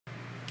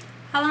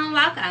Hello and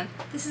welcome.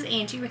 This is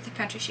Angie with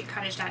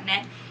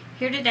thecountryshootcottage.net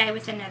here today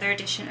with another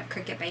edition of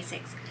Cricut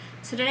Basics.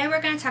 So today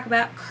we're going to talk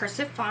about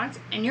cursive fonts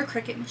in your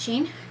Cricut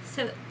machine.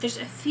 So there's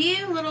a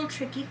few little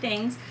tricky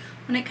things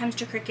when it comes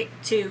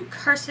to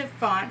cursive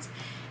fonts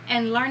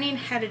and learning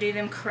how to do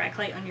them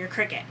correctly on your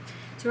Cricut.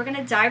 So we're going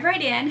to dive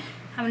right in.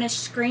 I'm going to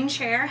screen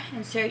share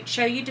and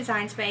show you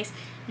Design Space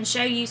and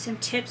show you some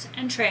tips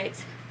and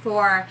tricks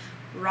for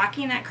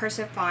rocking that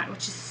cursive font,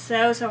 which is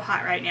so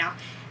hot right now,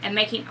 and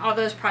making all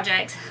those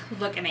projects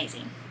look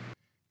amazing.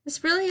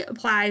 This really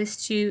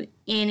applies to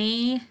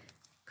any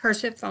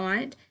cursive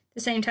font.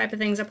 The same type of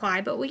things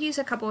apply, but we'll use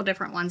a couple of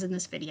different ones in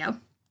this video.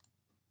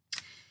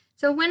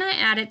 So when I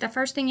add it, the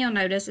first thing you'll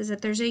notice is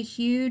that there's a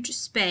huge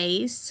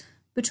space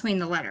between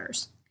the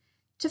letters.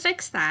 To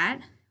fix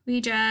that,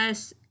 we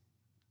just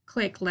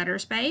click letter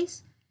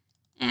space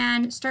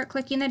and start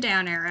clicking the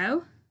down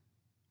arrow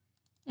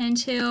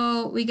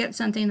until we get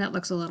something that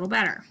looks a little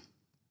better.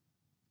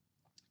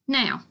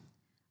 Now,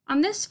 on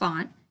this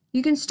font,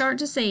 you can start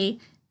to see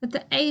that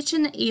the H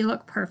and the E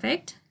look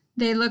perfect.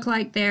 They look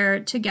like they're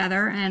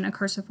together in a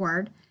cursive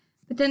word.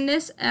 But then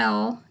this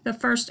L, the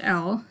first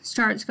L,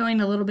 starts going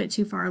a little bit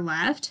too far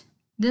left.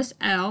 This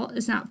L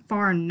is not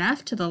far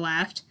enough to the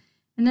left,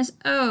 and this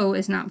O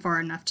is not far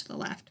enough to the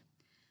left.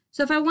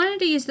 So if I wanted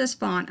to use this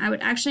font, I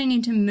would actually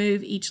need to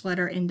move each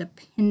letter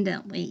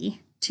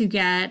independently to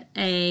get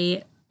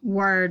a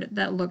word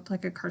that looked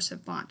like a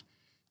cursive font.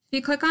 If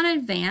you click on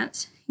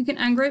Advanced, you can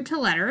ungroup to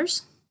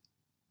letters.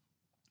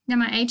 Now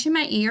my H and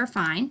my E are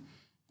fine.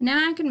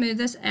 Now I can move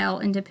this L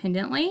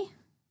independently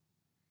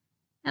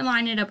and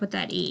line it up with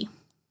that E.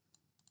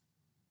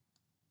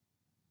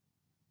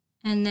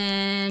 And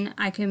then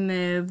I can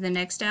move the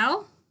next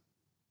L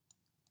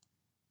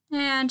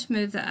and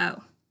move the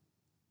O.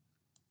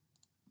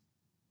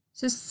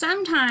 So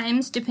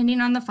sometimes,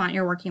 depending on the font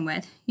you're working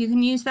with, you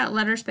can use that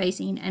letter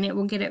spacing and it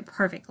will get it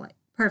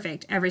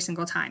perfect every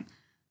single time.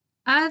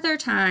 Other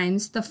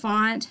times, the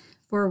font,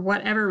 for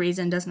whatever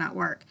reason, does not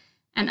work,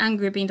 and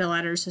ungrouping to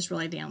letters is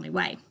really the only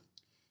way.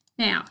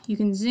 Now, you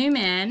can zoom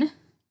in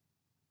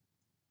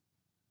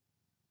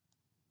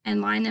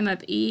and line them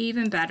up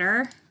even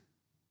better.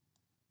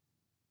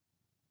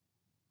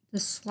 The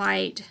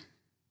slight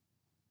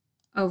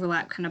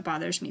overlap kind of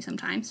bothers me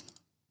sometimes.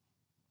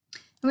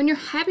 And when you're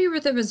happy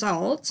with the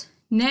result,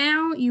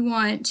 now you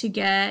want to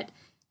get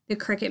the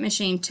Cricut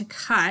machine to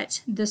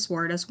cut this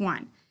word as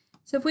one.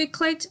 So if we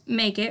clicked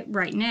Make It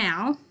right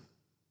now,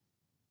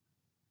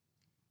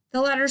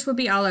 the letters would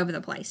be all over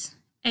the place.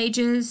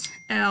 H's,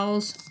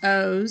 L's,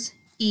 O's,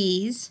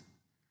 E's,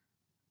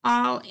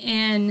 all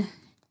in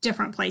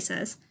different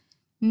places.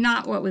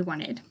 Not what we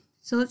wanted.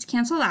 So let's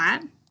cancel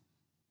that.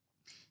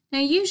 Now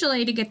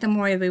usually to get them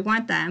where we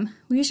want them,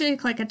 we usually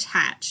click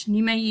Attach. And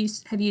you may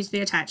have used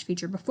the Attach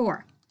feature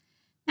before.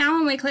 Now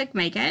when we click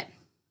Make It,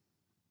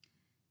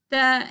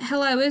 the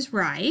hello is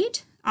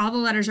right. All the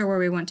letters are where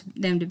we want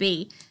them to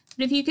be.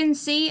 But if you can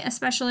see,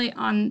 especially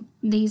on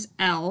these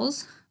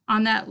L's,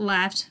 on that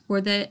left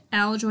where the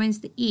L joins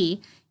the E,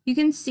 you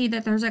can see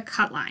that there's a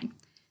cut line.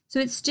 So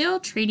it's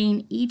still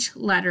treating each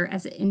letter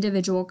as an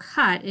individual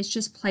cut. It's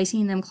just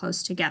placing them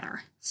close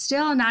together.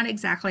 Still not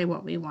exactly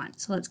what we want.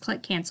 So let's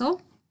click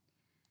Cancel.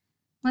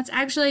 Let's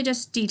actually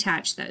just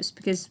detach those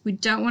because we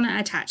don't want to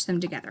attach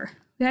them together.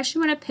 We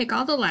actually want to pick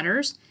all the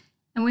letters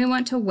and we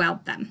want to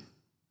weld them.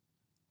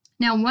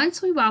 Now,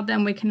 once we weld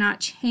them, we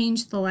cannot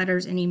change the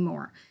letters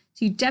anymore.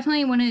 So you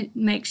definitely want to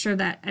make sure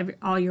that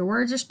all your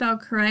words are spelled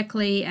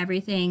correctly,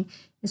 everything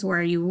is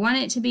where you want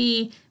it to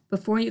be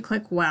before you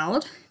click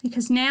Weld,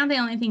 because now the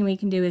only thing we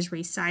can do is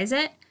resize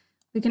it.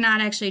 We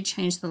cannot actually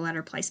change the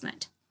letter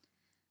placement.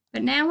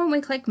 But now when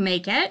we click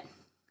Make It,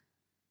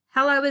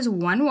 hello is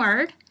one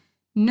word,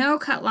 no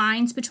cut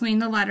lines between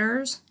the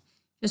letters,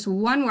 just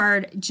one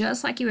word,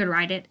 just like you would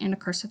write it in a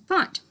cursive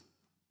font.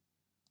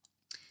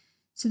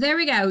 So there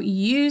we go,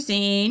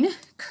 using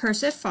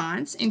cursive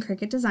fonts in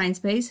Cricut Design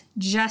Space,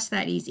 just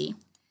that easy.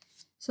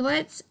 So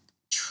let's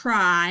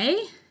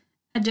try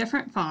a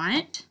different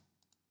font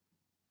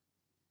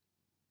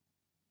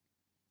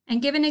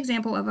and give an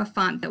example of a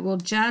font that will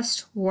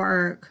just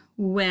work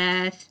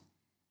with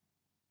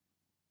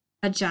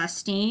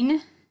adjusting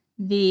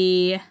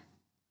the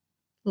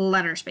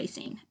letter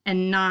spacing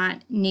and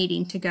not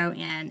needing to go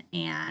in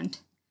and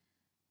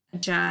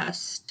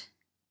adjust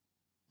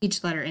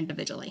each letter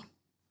individually.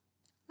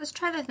 Let's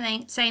try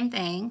the same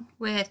thing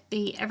with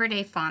the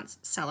Everyday Fonts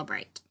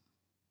Celebrate.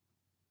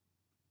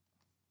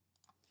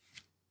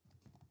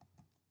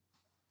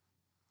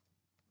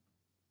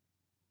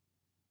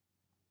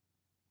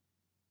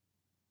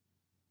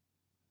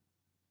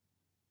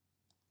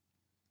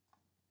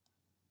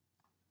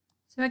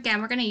 So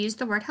again, we're going to use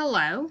the word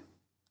hello,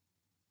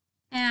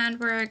 and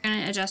we're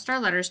going to adjust our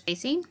letter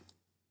spacing.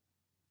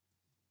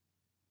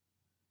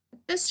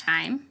 This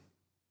time,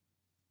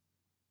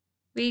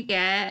 we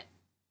get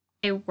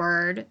a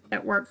word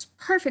that works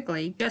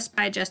perfectly just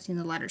by adjusting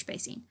the letter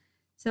spacing.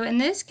 So in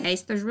this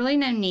case, there's really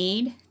no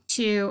need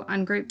to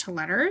ungroup to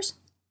letters.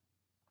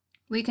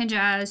 We can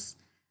just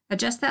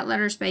adjust that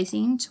letter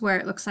spacing to where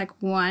it looks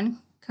like one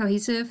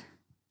cohesive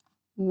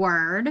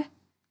word,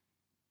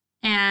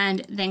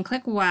 and then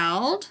click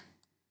weld,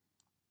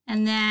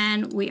 and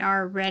then we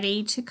are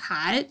ready to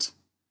cut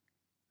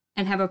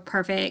and have a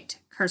perfect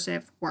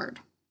cursive word.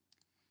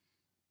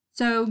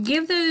 So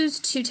give those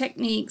two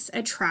techniques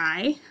a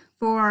try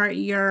for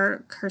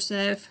your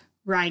cursive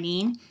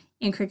writing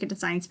in Cricut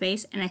Design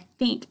Space, and I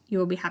think you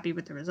will be happy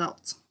with the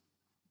results.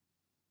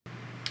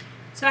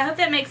 So I hope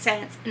that makes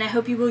sense, and I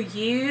hope you will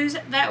use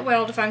that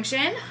weld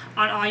function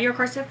on all your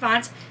cursive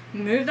fonts,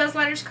 move those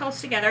letters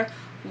close together,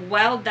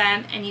 weld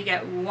them, and you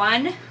get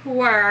one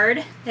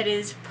word that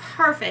is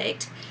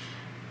perfect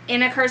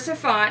in a cursive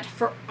font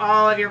for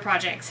all of your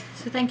projects.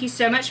 So thank you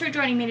so much for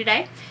joining me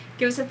today.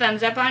 Give us a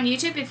thumbs up on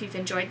YouTube if you've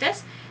enjoyed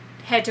this.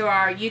 Head to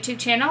our YouTube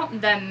channel,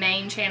 the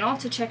main channel,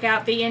 to check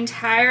out the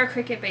entire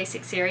Cricut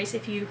Basics series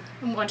if you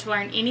want to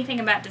learn anything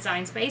about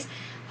Design Space.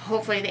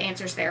 Hopefully the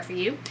answer's there for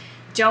you.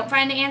 Don't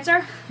find the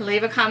answer?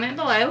 Leave a comment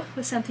below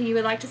with something you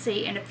would like to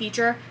see in a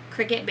future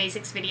Cricut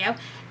Basics video,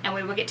 and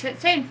we will get to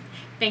it soon.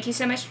 Thank you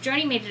so much for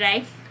joining me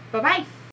today. Bye-bye.